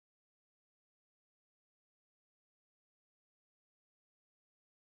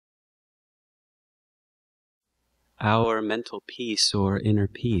our mental peace or inner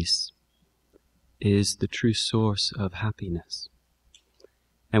peace is the true source of happiness.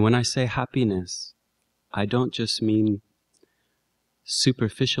 And when I say happiness, I don't just mean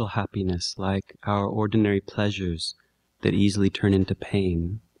superficial happiness like our ordinary pleasures that easily turn into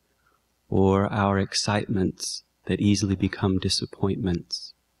pain, or our excitements that easily become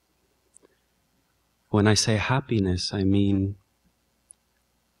disappointments. When I say happiness, I mean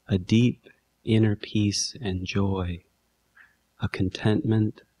a deep inner peace and joy, a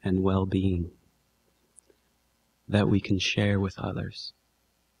contentment and well-being that we can share with others.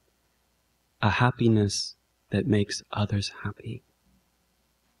 A happiness that makes others happy.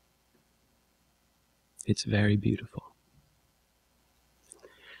 It's very beautiful.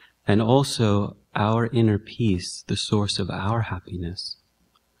 And also, our inner peace, the source of our happiness,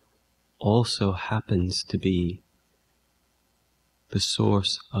 also happens to be the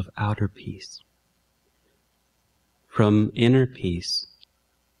source of outer peace. From inner peace,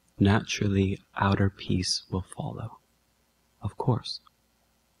 naturally outer peace will follow, of course.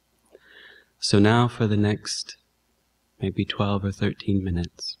 So now for the next maybe 12 or 13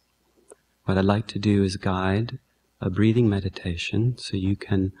 minutes, what I'd like to do is guide a breathing meditation so you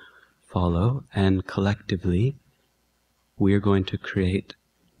can follow, and collectively we are going to create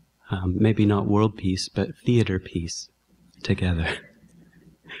maybe not world peace, but theater peace together.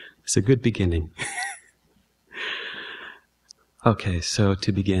 It's a good beginning. Okay, so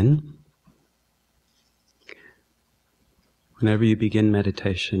to begin, whenever you begin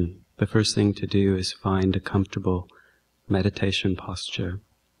meditation, the first thing to do is find a comfortable meditation posture.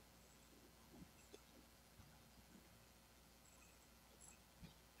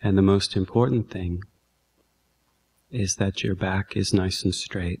 And the most important thing is that your back is nice and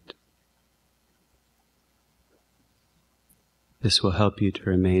straight. This will help you to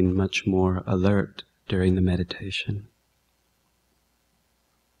remain much more alert during the meditation.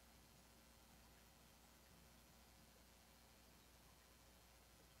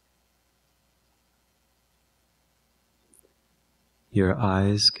 Your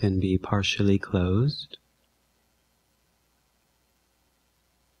eyes can be partially closed,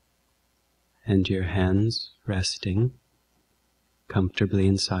 and your hands resting comfortably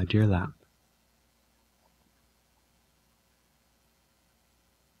inside your lap.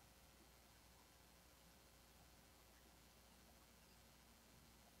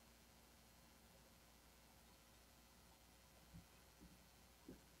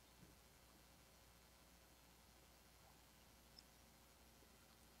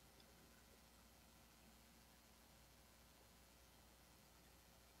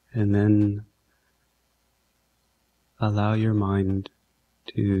 And then allow your mind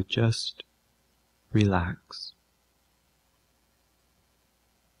to just relax,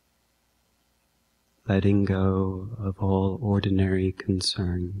 letting go of all ordinary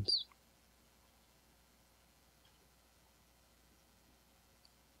concerns.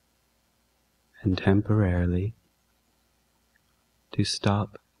 And temporarily to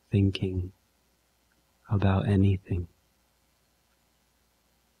stop thinking about anything.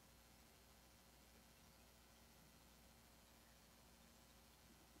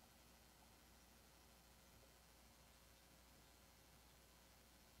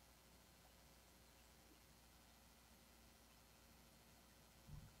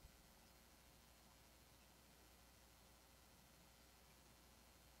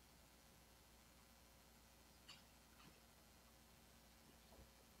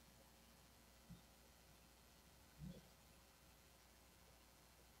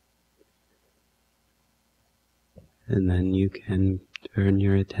 And then you can turn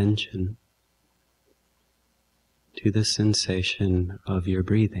your attention to the sensation of your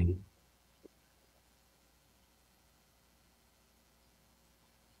breathing.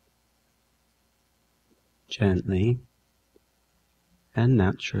 Gently and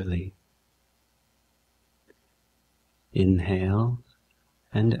naturally, inhale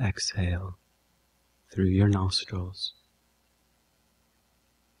and exhale through your nostrils.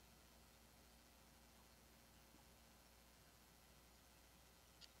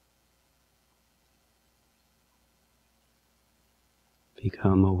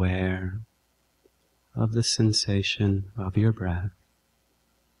 Become aware of the sensation of your breath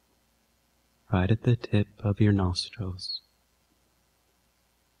right at the tip of your nostrils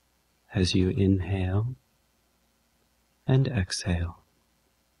as you inhale and exhale.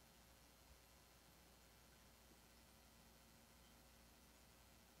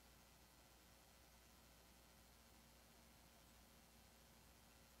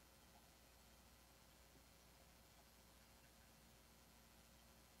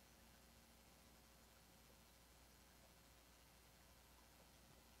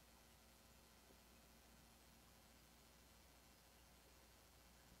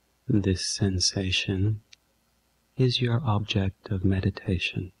 This sensation is your object of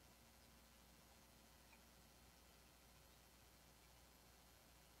meditation.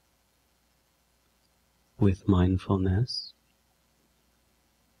 With mindfulness,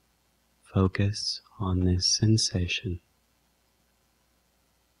 focus on this sensation,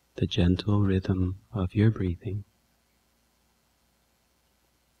 the gentle rhythm of your breathing,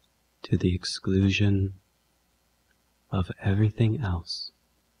 to the exclusion of everything else.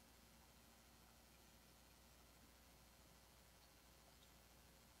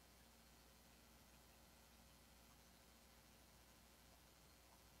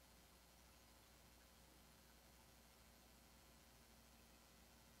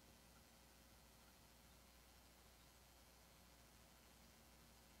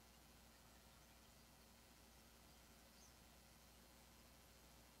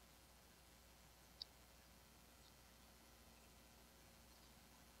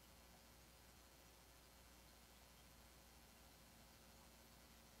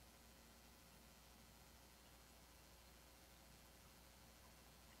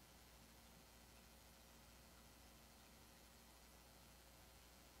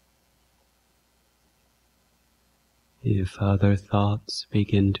 If other thoughts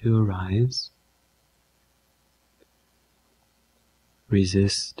begin to arise,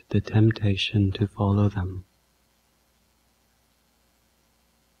 resist the temptation to follow them.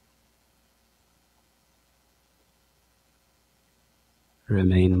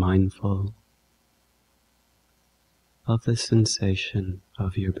 Remain mindful of the sensation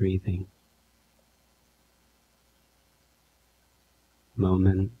of your breathing,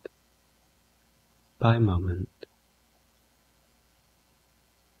 moment by moment.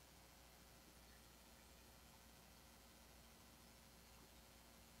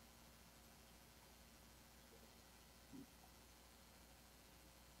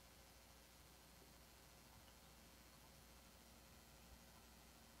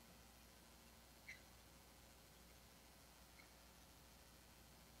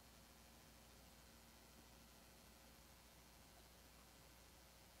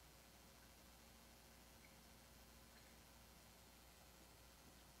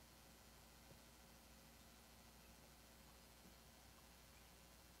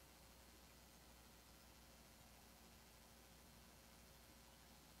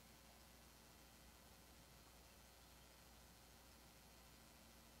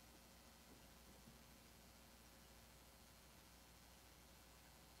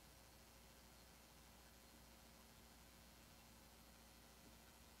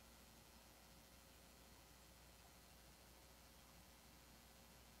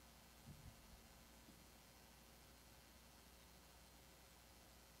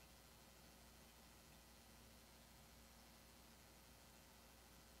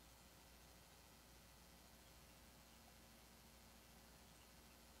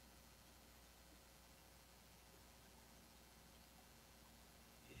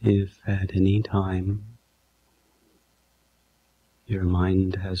 If at any time your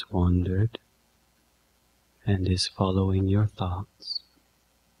mind has wandered and is following your thoughts,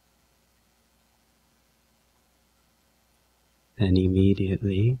 then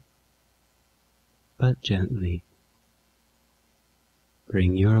immediately but gently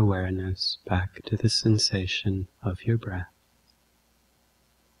bring your awareness back to the sensation of your breath.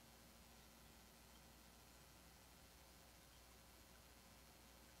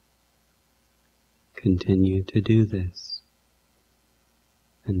 Continue to do this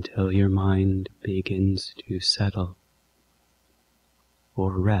until your mind begins to settle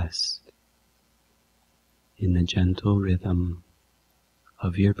or rest in the gentle rhythm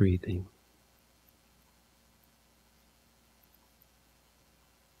of your breathing.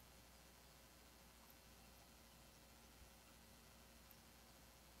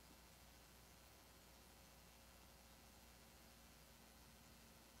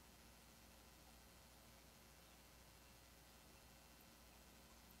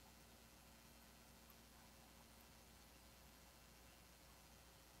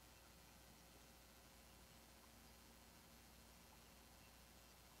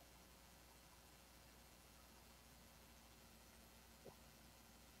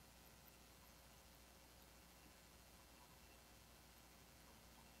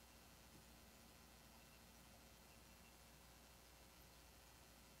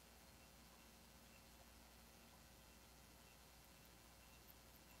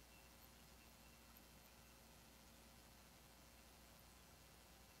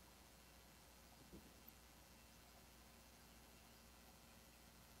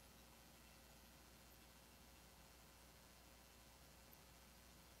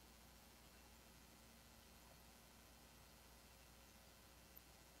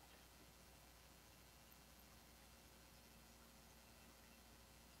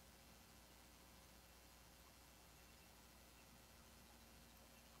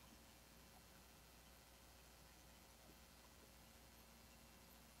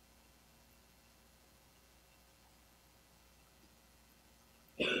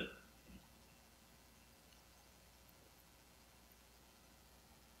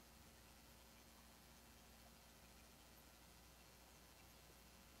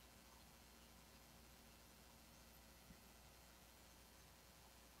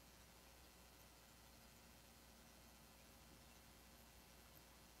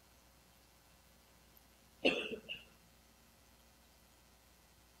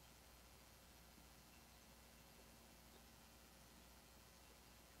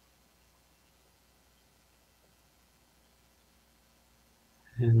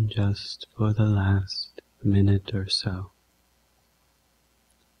 And just for the last minute or so,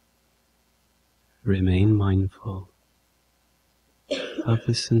 remain mindful of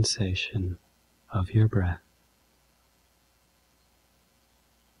the sensation of your breath.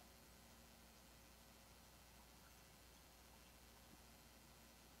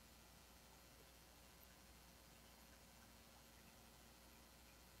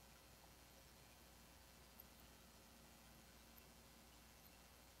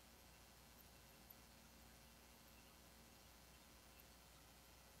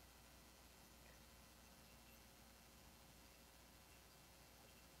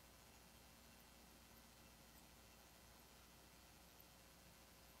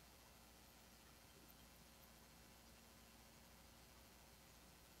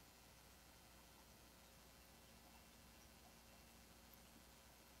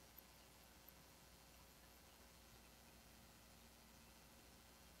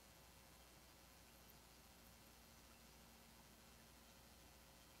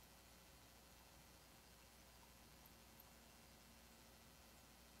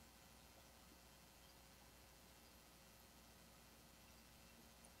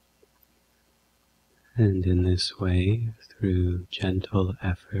 And in this way, through gentle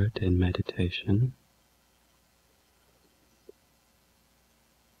effort and meditation,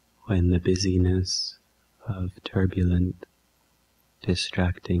 when the busyness of turbulent,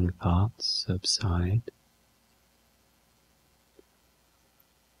 distracting thoughts subside,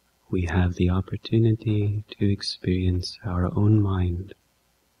 we have the opportunity to experience our own mind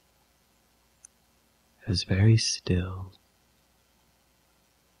as very still,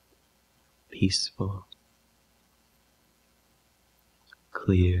 peaceful,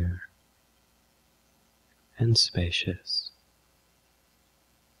 clear, and spacious.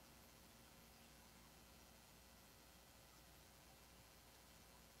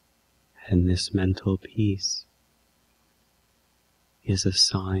 And this mental peace is a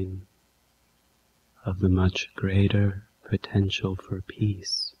sign of the much greater potential for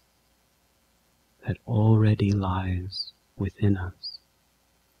peace that already lies within us.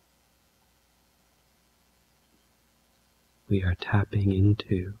 We are tapping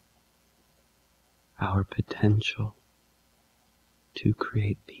into our potential to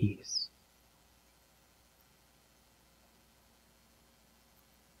create peace.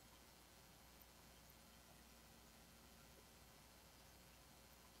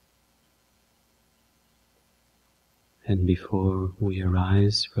 And before we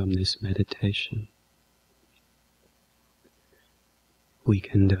arise from this meditation, we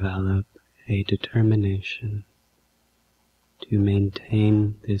can develop a determination to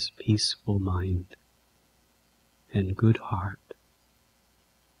maintain this peaceful mind and good heart,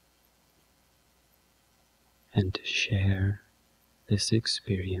 and to share this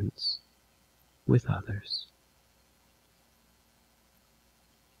experience with others.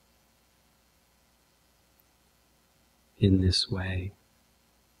 In this way,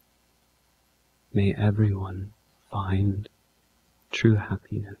 may everyone find true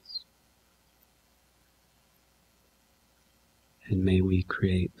happiness, and may we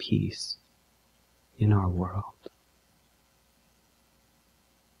create peace in our world.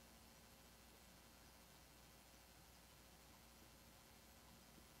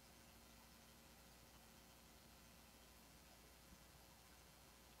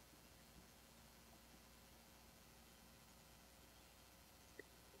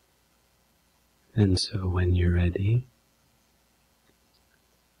 And so when you're ready,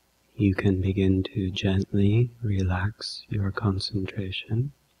 you can begin to gently relax your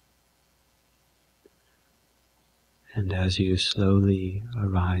concentration. And as you slowly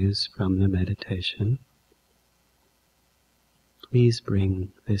arise from the meditation, please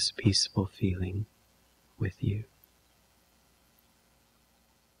bring this peaceful feeling with you.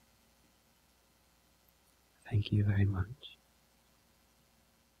 Thank you very much.